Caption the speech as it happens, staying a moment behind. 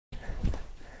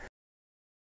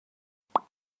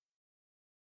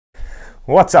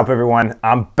What's up, everyone?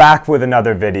 I'm back with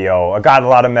another video. I got a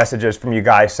lot of messages from you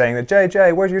guys saying that,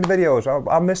 JJ, where's your videos?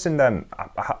 I'm missing them.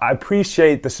 I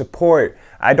appreciate the support.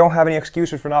 I don't have any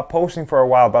excuses for not posting for a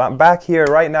while, but I'm back here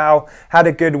right now. Had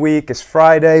a good week. It's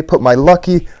Friday. Put my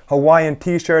lucky Hawaiian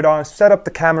t-shirt on, set up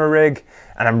the camera rig,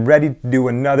 and I'm ready to do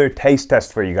another taste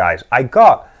test for you guys. I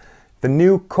got the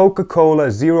new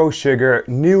Coca-Cola Zero Sugar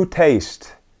New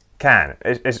Taste can.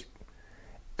 It's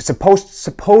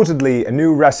supposedly a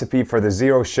new recipe for the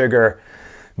zero sugar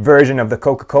version of the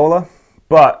Coca-Cola,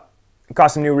 but got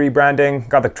some new rebranding.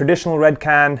 Got the traditional red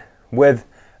can with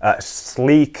a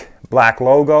sleek black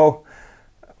logo.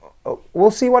 We'll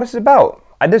see what it's about.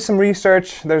 I did some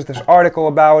research. There's this article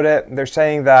about it. They're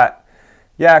saying that,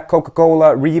 yeah,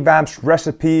 Coca-Cola revamps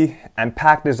recipe and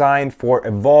pack design for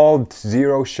evolved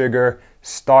zero sugar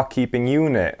stock keeping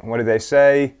unit. What do they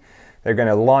say? They're going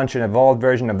to launch an evolved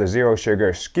version of the zero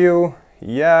sugar SKU.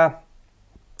 Yeah.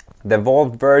 The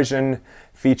evolved version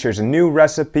features a new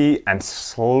recipe and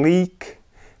sleek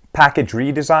package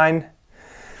redesign.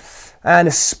 And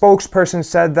a spokesperson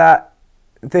said that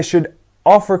they should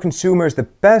offer consumers the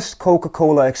best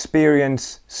Coca-Cola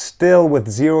experience, still with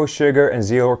zero sugar and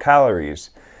 0 calories.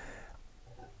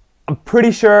 I'm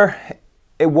pretty sure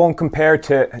it won't compare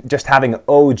to just having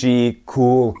OG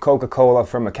cool Coca-Cola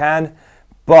from a can,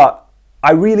 but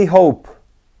I really hope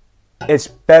it's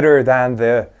better than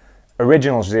the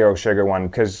original zero sugar one,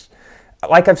 because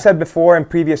like I've said before in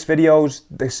previous videos,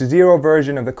 the zero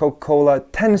version of the Coca-Cola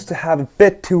tends to have a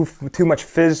bit too much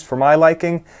fizz for my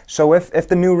liking. So if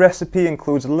the new recipe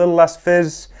includes a little less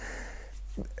fizz,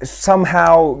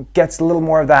 somehow gets a little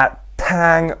more of that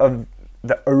tang of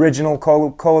the original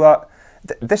Coca-Cola,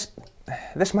 this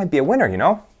might be a winner, you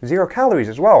know? 0 calories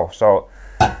as well. So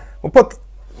we'll put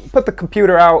the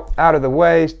computer out of the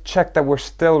way, check that we're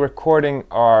still recording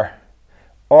our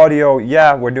audio.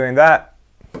 Yeah, we're doing that.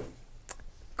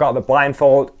 Got the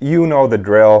blindfold, you know the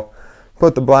drill.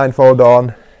 Put the blindfold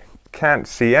on, can't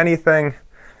see anything.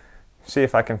 See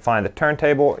if I can find the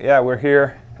turntable. Yeah, we're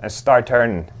here, and start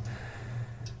turning.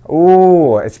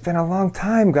 Ooh, it's been a long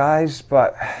time, guys,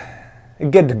 but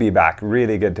good to be back,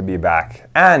 really good to be back.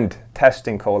 And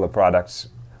testing cola products,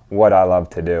 what I love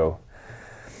to do.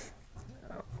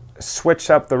 Switch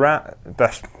up the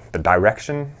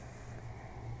direction.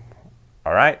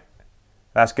 All right,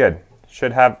 that's good.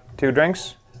 Should have 2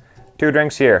 drinks. 2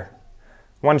 drinks here.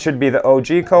 One should be the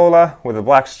OG cola with a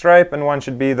black stripe, and one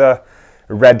should be the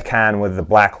red can with the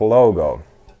black logo.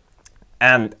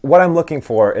 And what I'm looking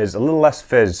for is a little less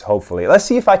fizz, hopefully. Let's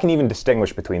see if I can even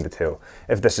distinguish between the two.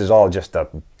 If this is all just a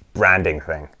branding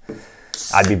thing,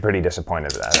 I'd be pretty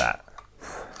disappointed at that.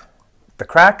 The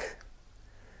crack,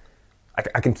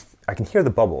 I can hear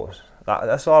the bubbles.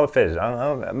 That's a lot of fizz. I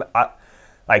don't know.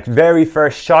 Like very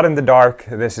first shot in the dark,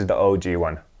 this is the OG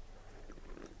one.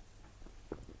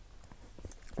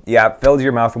 Yeah, it fills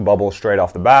your mouth with bubbles straight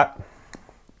off the bat.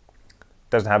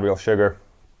 Doesn't have real sugar.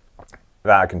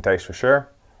 That I can taste for sure.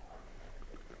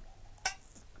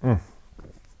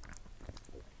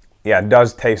 Yeah, it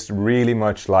does taste really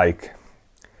much like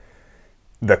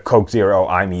the Coke Zero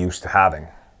I'm used to having.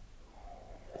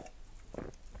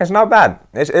 It's not bad.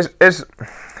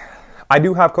 I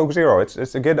do have Coke Zero.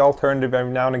 It's a good alternative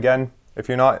every now and again. If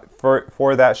you're not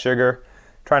for that sugar,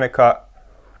 trying to cut.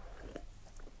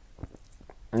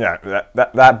 Yeah,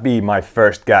 that'd be my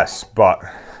first guess, but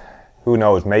who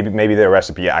knows? Maybe their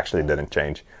recipe actually didn't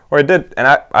change, or it did, and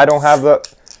I don't have the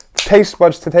taste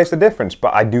buds to taste the difference.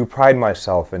 But I do pride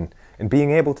myself in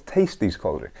being able to taste these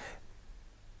colors.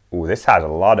 Ooh, this has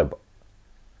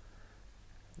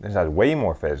way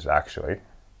more fizz actually.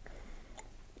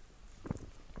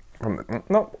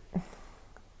 No,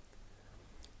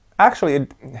 actually,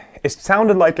 it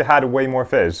sounded like it had way more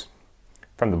fizz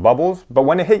from the bubbles, but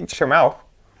when it hits your mouth,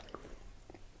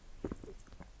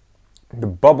 the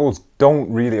bubbles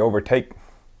don't really overtake.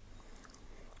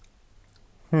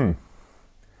 I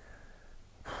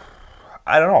don't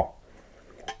know.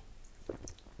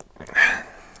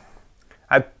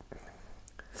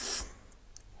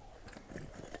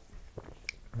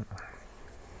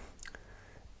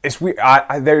 It's weird.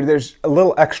 There's a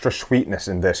little extra sweetness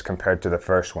in this compared to the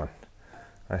first one.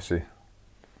 I see.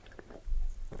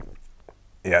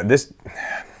 Yeah, this.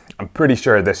 I'm pretty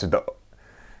sure this is the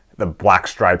black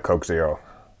stripe Coke Zero.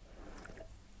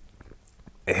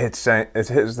 It hits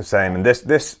the same, and this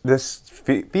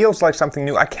feels like something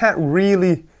new. I can't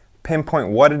really pinpoint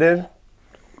what it is.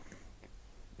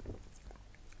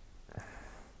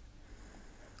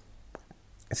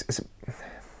 It's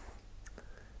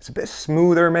a bit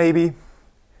smoother maybe,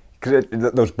 because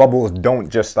those bubbles don't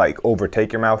just like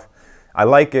overtake your mouth. I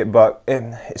like it, but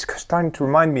it's starting to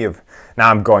remind me of, now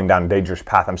I'm going down a dangerous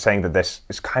path. I'm saying that this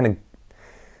is kind of,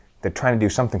 they're trying to do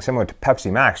something similar to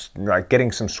Pepsi Max, like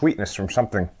getting some sweetness from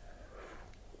something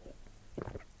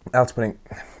else,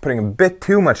 putting a bit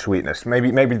too much sweetness.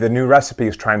 Maybe the new recipe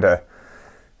is trying to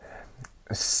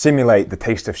simulate the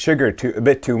taste of sugar a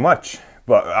bit too much,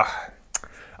 but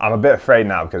I'm a bit afraid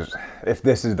now, because if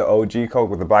this is the OG Coke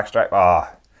with the black stripe,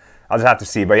 I'll just have to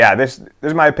see. But yeah, this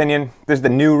is my opinion. This is the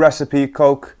new recipe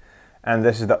Coke, and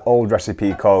this is the old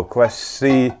recipe Coke. Let's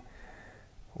see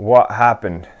what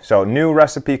happened. So new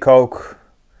recipe Coke,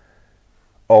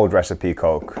 old recipe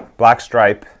Coke. Black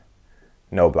stripe,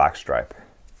 no black stripe.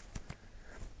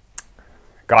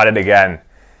 Got it again.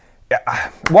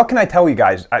 Yeah, what can I tell you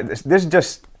guys? This is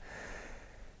just,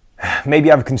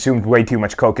 maybe I've consumed way too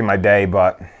much Coke in my day,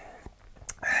 but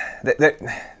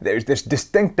there's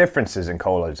distinct differences in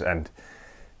colas. And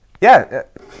yeah,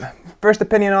 first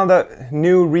opinion on the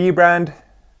new rebrand,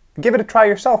 give it a try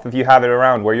yourself if you have it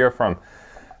around where you're from.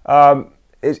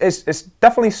 It's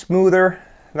definitely smoother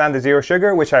than the zero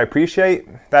sugar, which I appreciate.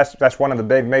 That's one of the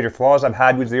big major flaws I've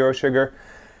had with zero sugar.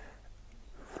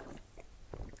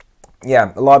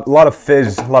 Yeah, a lot of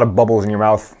fizz, a lot of bubbles in your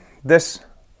mouth. This,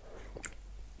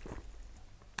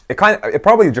 it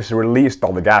probably just released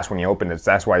all the gas when you opened it.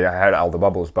 That's why you had all the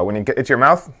bubbles. But when you get it to your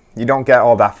mouth, you don't get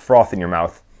all that froth in your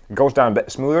mouth. It goes down a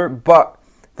bit smoother, but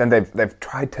then they've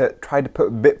tried to put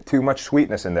a bit too much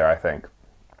sweetness in there, I think.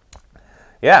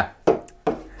 Yeah,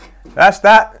 that's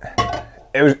that.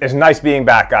 It's nice being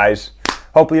back, guys.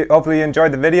 Hopefully you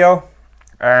enjoyed the video,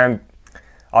 and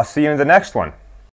I'll see you in the next one.